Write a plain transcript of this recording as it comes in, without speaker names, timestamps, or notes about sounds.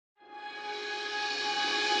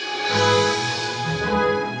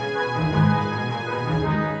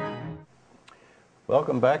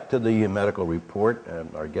Welcome back to the medical report.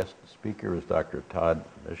 Our guest speaker is Dr. Todd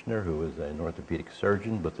Michener, who is an orthopedic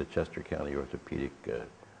surgeon with the Chester County Orthopaedic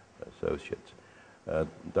Associates.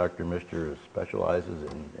 Dr. Michener specializes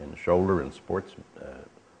in shoulder and sports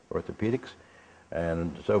orthopedics.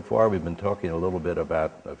 And so far we've been talking a little bit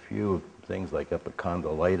about a few things like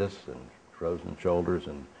epicondylitis and frozen shoulders,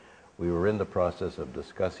 and we were in the process of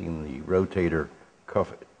discussing the rotator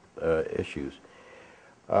cuff issues.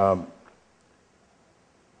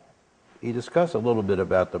 He discussed a little bit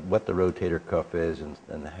about what the rotator cuff is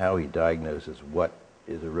and how he diagnoses what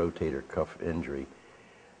is a rotator cuff injury.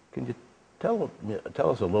 Can you tell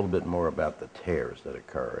us a little bit more about the tears that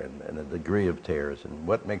occur and the degree of tears and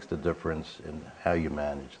what makes the difference in how you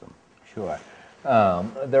manage them? Sure.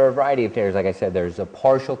 There are a variety of tears. Like I said, there's a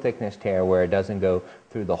partial thickness tear where it doesn't go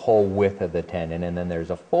through the whole width of the tendon, and then there's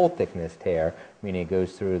a full thickness tear, meaning it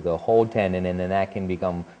goes through the whole tendon, and then that can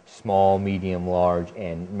become small, medium, large,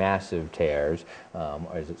 and massive tears.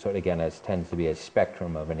 It tends to be a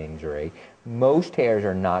spectrum of an injury. Most tears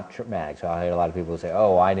are not traumatic. So I hear a lot of people say,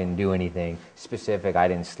 "Oh, I didn't do anything specific. I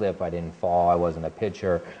didn't slip. I didn't fall. I wasn't a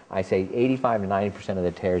pitcher." I say 85 to 90% of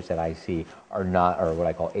the tears that I see are what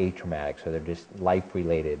I call atraumatic. So they're just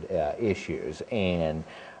life-related issues. And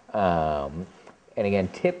again,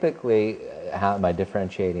 typically, how my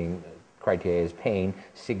differentiating criteria is pain.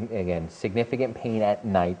 Significant pain at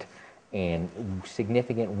night and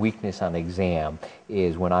significant weakness on exam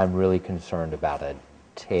is when I'm really concerned about a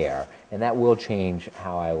tear, and that will change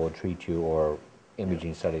how I will treat you or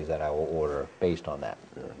imaging studies that I will order based on that.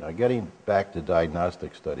 Now, getting back to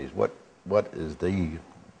diagnostic studies, what is the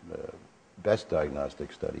best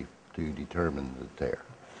diagnostic study to determine the tear?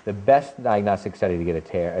 The best diagnostic study to get a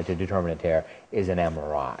tear, to determine a tear, is an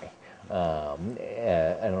MRI or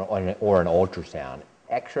an ultrasound.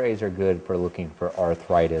 X-rays are good for looking for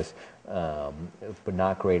arthritis, but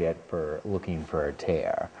not great for looking for a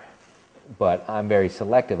tear. But I'm very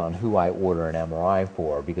selective on who I order an MRI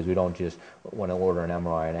for, because we don't just want to order an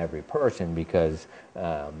MRI on every person, because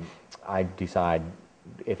I decide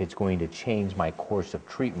if it's going to change my course of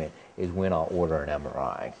treatment is when I'll order an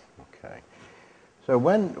MRI. Okay. So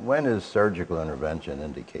when is surgical intervention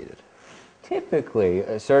indicated? Typically,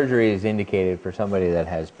 surgery is indicated for somebody that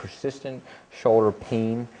has persistent shoulder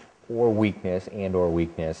pain or weakness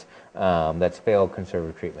that's failed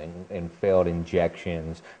conservative treatment and failed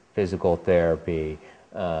injections, physical therapy.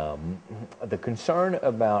 The concern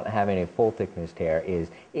about having a full thickness tear is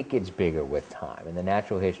it gets bigger with time. In the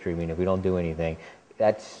natural history, if we don't do anything,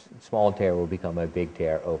 that small tear will become a big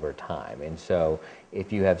tear over time. And so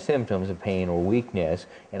if you have symptoms of pain or weakness,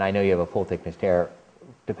 and I know you have a full thickness tear,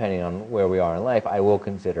 depending on where we are in life, I will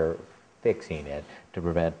consider fixing it to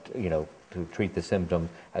prevent, to treat the symptom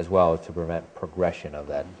as well as to prevent progression of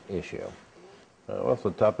that issue. Off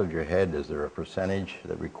the top of your head, is there a percentage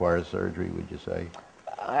that requires surgery, would you say?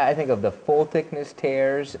 I think of the full thickness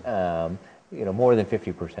tears, more than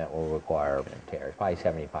 50% will require tears. Probably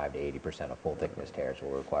 75 to 80% of full thickness tears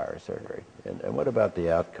will require surgery. And what about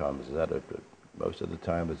the outcomes? Is that most of the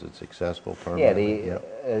time, is it successful permanently? Yeah,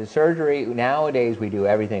 the surgery, nowadays we do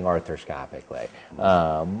everything arthroscopically.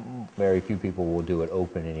 Very few people will do it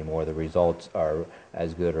open anymore. The results are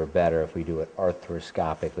as good or better if we do it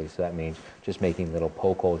arthroscopically. So that means just making little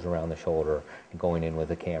poke holes around the shoulder and going in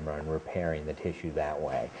with a camera and repairing the tissue that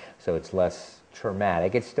way. So it's less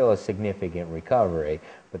traumatic. It's still a significant recovery,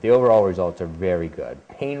 but the overall results are very good.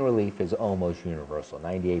 Pain relief is almost universal.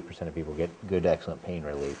 98% of people get good, excellent pain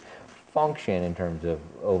relief. Function in terms of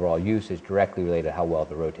overall use is directly related to how well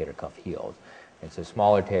the rotator cuff heals. And so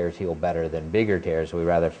smaller tears heal better than bigger tears, so we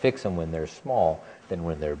rather fix them when they're small than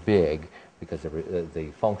when they're big, because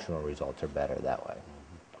the functional results are better that way.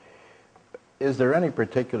 Is there any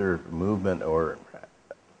particular movement or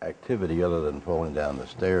activity other than falling down the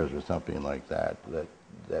stairs or something like that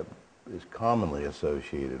is commonly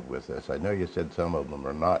associated with this? I know you said some of them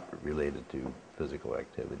are not related to physical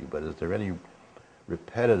activity, but is there any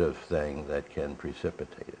repetitive thing that can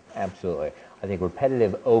precipitate it? Absolutely. I think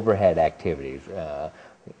repetitive overhead activities,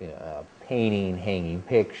 painting, hanging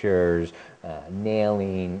pictures,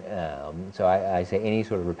 nailing. So I say any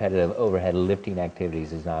sort of repetitive overhead lifting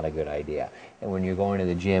activities is not a good idea. And when you're going to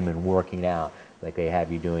the gym and working out, like they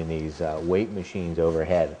have you doing these weight machines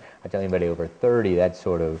overhead, I tell anybody over 30, that's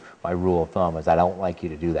sort of my rule of thumb, is I don't like you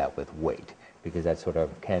to do that with weight, because that sort of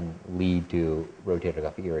can lead to rotator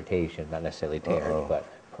cuff irritation, not necessarily tears, but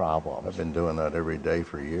problems. I've been doing that every day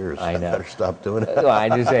for years. I know. I better stop doing it. Well, I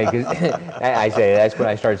just say, because I say that's when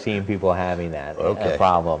I start seeing people having that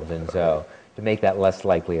problems, and so to make that less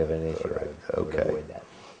likely of an issue, I would avoid that.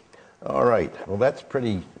 All right. Well, that's a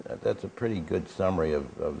pretty good summary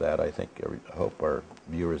of that. I hope our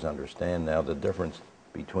viewers understand now the difference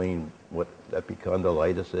between what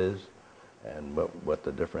epicondylitis is and what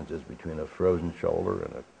the difference is between a frozen shoulder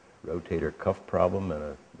and a rotator cuff problem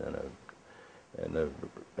and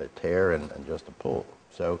a tear and just a pull.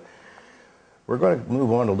 So we're going to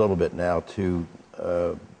move on a little bit now to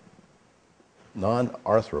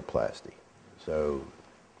non-arthroplasty. So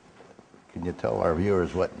can you tell our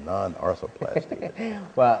viewers what non-arthroplasty is?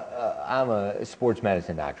 Well, I'm a sports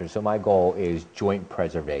medicine doctor, so my goal is joint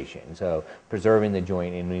preservation. So preserving the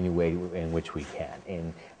joint in any way in which we can.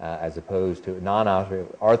 And as opposed to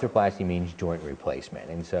arthroplasty means joint replacement.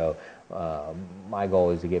 And so my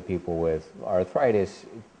goal is to get people with arthritis,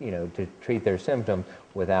 to treat their symptoms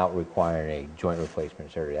without requiring a joint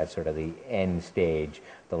replacement surgery. That's sort of the end stage.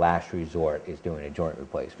 The last resort is doing a joint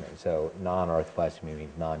replacement. So non-arthroplasty means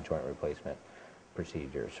non-joint replacement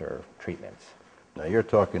procedures or treatments. Now you're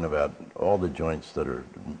talking about all the joints that are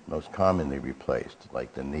most commonly replaced,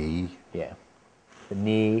 like the knee. Yeah, the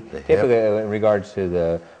knee. The typically, hip, in regards to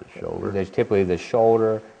the shoulder. There's typically the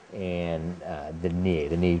shoulder and the knee.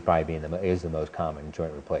 The knee probably is the most common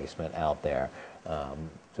joint replacement out there.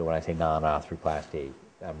 So when I say non-arthroplasty,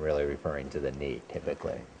 I'm really referring to the knee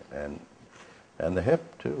typically. And the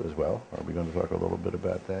hip too as well. Are we going to talk a little bit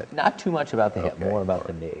about that? Not too much about the hip, Okay. more about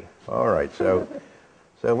the knee. All right. So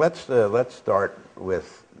let's start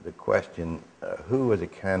with the question: who is a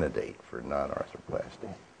candidate for non-arthroplasty?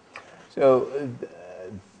 So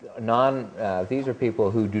these are people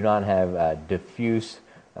who do not have diffuse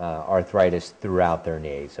arthritis throughout their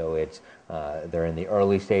knee. So they're in the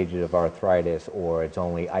early stages of arthritis, or it's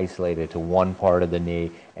only isolated to one part of the knee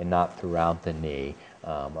and not throughout the knee,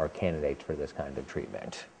 are candidates for this kind of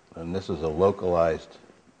treatment. And this is a localized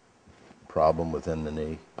problem within the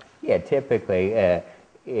knee? Yeah, typically,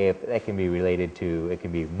 if that can be related to, it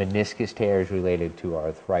can be meniscus tears related to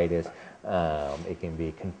arthritis. It can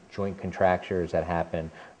be joint contractures that happen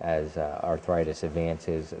as arthritis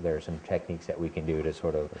advances. There are some techniques that we can do to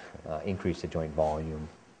sort of increase the joint volume.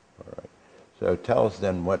 All right. So tell us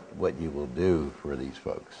then what you will do for these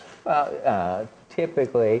folks. Well,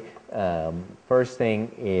 typically, first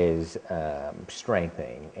thing is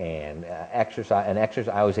strengthening and exercise. And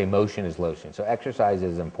exercise, I always say motion is lotion. So exercise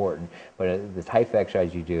is important, but the type of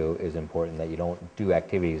exercise you do is important, that you don't do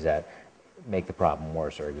activities that make the problem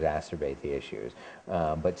worse or exacerbate the issues.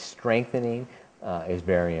 But strengthening is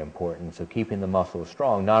very important. So keeping the muscles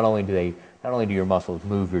strong, not only do your muscles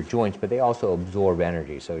move your joints, but they also absorb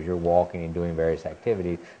energy. So as you're walking and doing various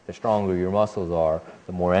activities, the stronger your muscles are,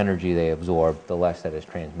 the more energy they absorb, the less that is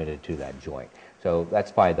transmitted to that joint. So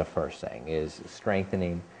that's probably the first thing, is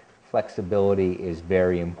strengthening. Flexibility is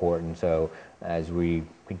very important. So as we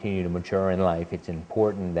continue to mature in life, it's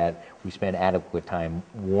important that we spend adequate time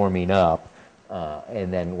warming up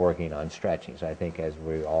and then working on stretching. So I think as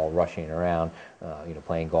we're all rushing around,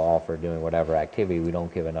 playing golf or doing whatever activity, we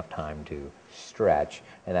don't give enough time to stretch,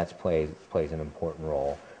 and that plays an important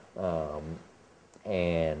role.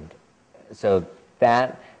 And so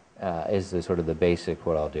that is the sort of the basic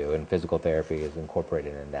what I'll do, and physical therapy is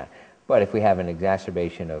incorporated in that. But if we have an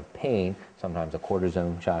exacerbation of pain, sometimes a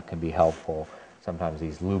cortisone shot can be helpful. Sometimes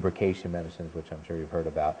these lubrication medicines, which I'm sure you've heard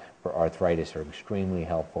about, for arthritis are extremely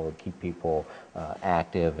helpful to keep people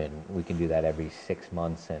active, and we can do that every 6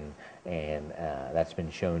 months, and that's been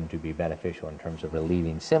shown to be beneficial in terms of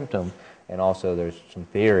relieving symptoms. And also there's some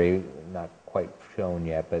theory, not quite shown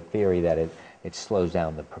yet, but theory that it slows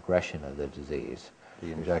down the progression of the disease.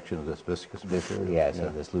 The injection of this viscous material? Yes, yeah, so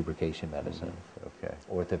this lubrication medicine. Okay.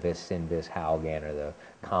 Orthovis, Synvis, Halgan are the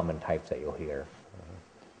common types that you'll hear.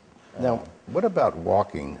 Now, what about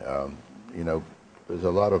walking? There's a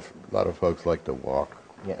lot of folks like to walk.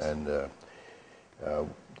 Yes. And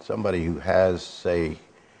somebody who has, say,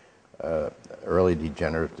 early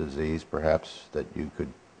degenerative disease, perhaps that you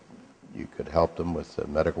could help them with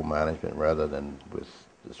medical management rather than with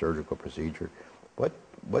the surgical procedure.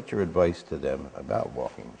 What's your advice to them about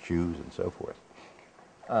walking, shoes, and so forth?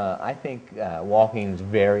 I think walking is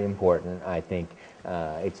very important. I think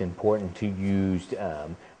it's important to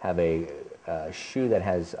have a shoe that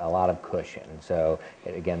has a lot of cushion. So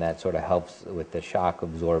again, that sort of helps with the shock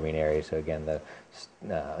absorbing area. So again,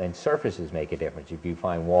 and surfaces make a difference. If you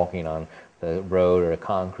find walking on the road or the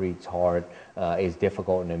concrete's hard, is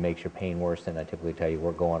difficult and it makes your pain worse, then I typically tell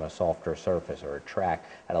you go on a softer surface, or a track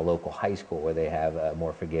at a local high school where they have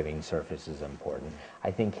more forgiving surface is important.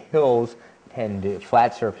 I think hills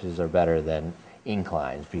flat surfaces are better than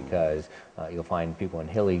inclines, because you'll find people in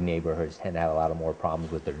hilly neighborhoods tend to have a lot of more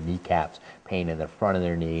problems with their kneecaps, pain in the front of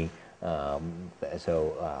their knee, Flat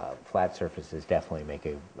surfaces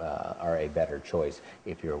definitely are a better choice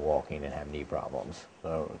if you're walking and have knee problems.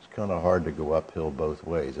 So it's kind of hard to go uphill both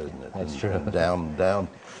ways, isn't it? That's true. And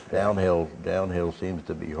downhill seems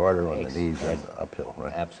to be harder on the knees than uphill,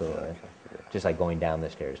 right? Absolutely. Okay. Just like going down the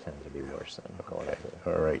stairs tends to be worse than going up.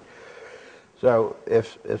 All right. So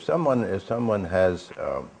if someone has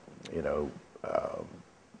a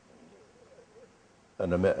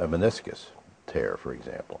meniscus tear, for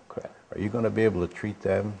example, Correct. are you going to be able to treat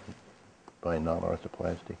them by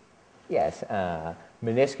non-arthroplasty? Yes,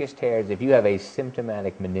 meniscus tears, if you have a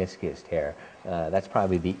symptomatic meniscus tear, that's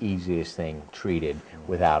probably the easiest thing treated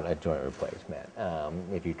without a joint replacement.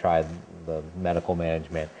 If you tried the medical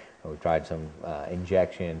management, we've tried some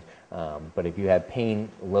injections, but if you have pain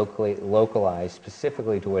localized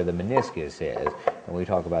specifically to where the meniscus is, and we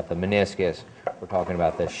talk about the meniscus, we're talking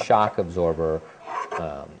about the shock absorber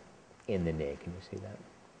in the knee. Can you see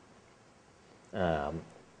that?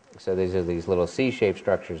 So these are these little C-shaped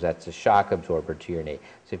structures. That's a shock absorber to your knee.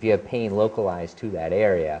 So if you have pain localized to that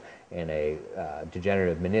area in a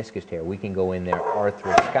degenerative meniscus tear, we can go in there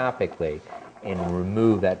arthroscopically and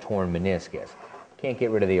remove that torn meniscus. Can't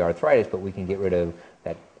get rid of the arthritis, but we can get rid of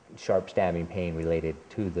that sharp stabbing pain related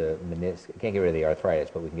to the meniscus. Can't get rid of the arthritis,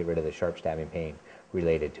 but we can get rid of the sharp stabbing pain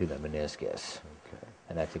related to the meniscus. Okay.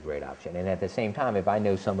 And that's a great option. And at the same time, if I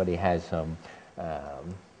know somebody has some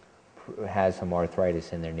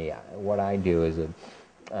arthritis in their knee, what I do is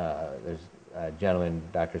there's a gentleman,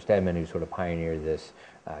 Dr. Stedman, who sort of pioneered this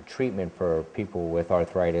treatment for people with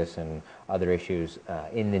arthritis and other issues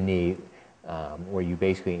in the knee, where you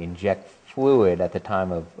basically inject fluid at the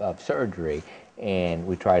time of surgery, and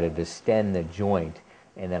we try to distend the joint,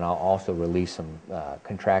 and then I'll also release some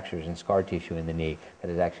contractures and scar tissue in the knee that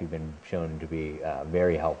has actually been shown to be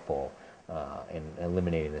very helpful in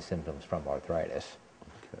eliminating the symptoms from arthritis.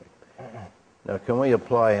 Okay. Now, can we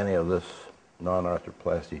apply any of this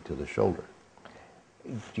non-arthroplasty to the shoulder?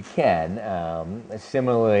 You can.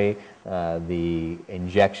 Similarly, the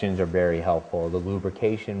injections are very helpful. The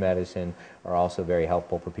lubrication medicine are also very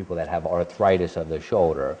helpful for people that have arthritis of the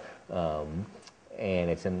shoulder. And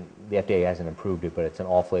the FDA hasn't approved it, but it's an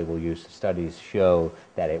off-label use. Studies show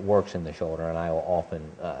that it works in the shoulder, and I will often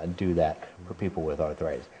do that for people with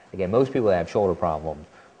arthritis. Again, most people that have shoulder problems,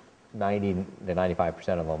 90 to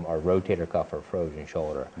 95% of them are rotator cuff or frozen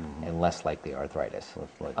shoulder, and less likely arthritis.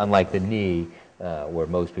 Unlike the knee, where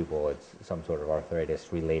most people it's some sort of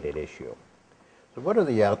arthritis-related issue. So what are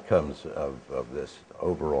the outcomes of this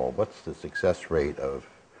overall? What's the success rate of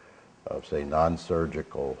say,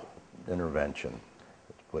 non-surgical intervention,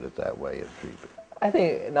 let's put it that way, of treatment? I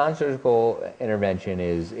think non-surgical intervention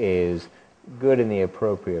is good in the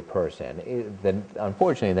appropriate person.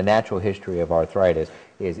 Unfortunately, the natural history of arthritis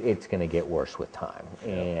is it's going to get worse with time.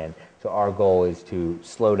 Yeah. And so our goal is to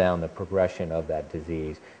slow down the progression of that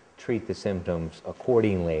disease, treat the symptoms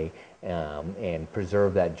accordingly, and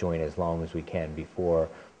preserve that joint as long as we can before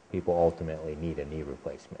people ultimately need a knee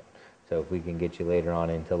replacement. So if we can get you later on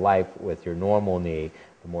into life with your normal knee,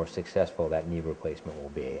 the more successful that knee replacement will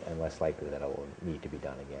be, and less likely that it will need to be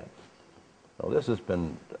done again. Well, this has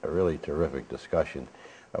been a really terrific discussion.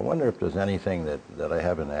 I wonder if there's anything that I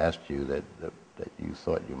haven't asked you that you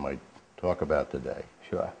thought you might talk about today.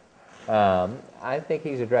 Sure. I think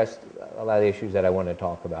he's addressed a lot of the issues that I want to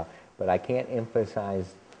talk about, but I can't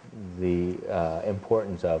emphasize the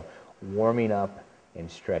importance of warming up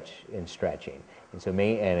and stretching. And so,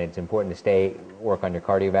 and it's important to work on your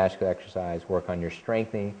cardiovascular exercise, work on your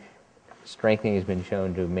strengthening. Strengthening has been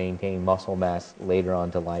shown to maintain muscle mass later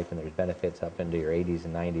on to life, and there's benefits up into your 80s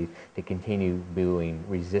and 90s to continue doing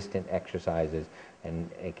resistant exercises.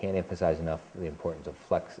 And I can't emphasize enough the importance of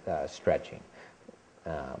stretching.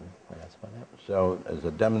 That's about it. So, as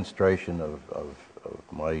a demonstration of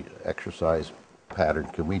my exercise pattern,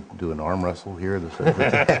 can we do an arm wrestle here?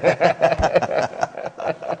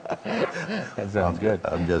 That sounds good.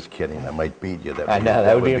 I'm just kidding. I might beat you. I know,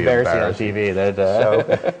 that would be embarrassing on TV.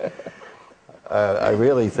 I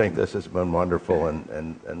really think this has been wonderful,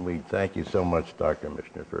 and we thank you so much, Dr.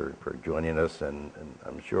 Michener, for joining us, and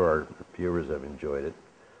I'm sure our viewers have enjoyed it.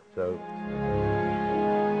 So.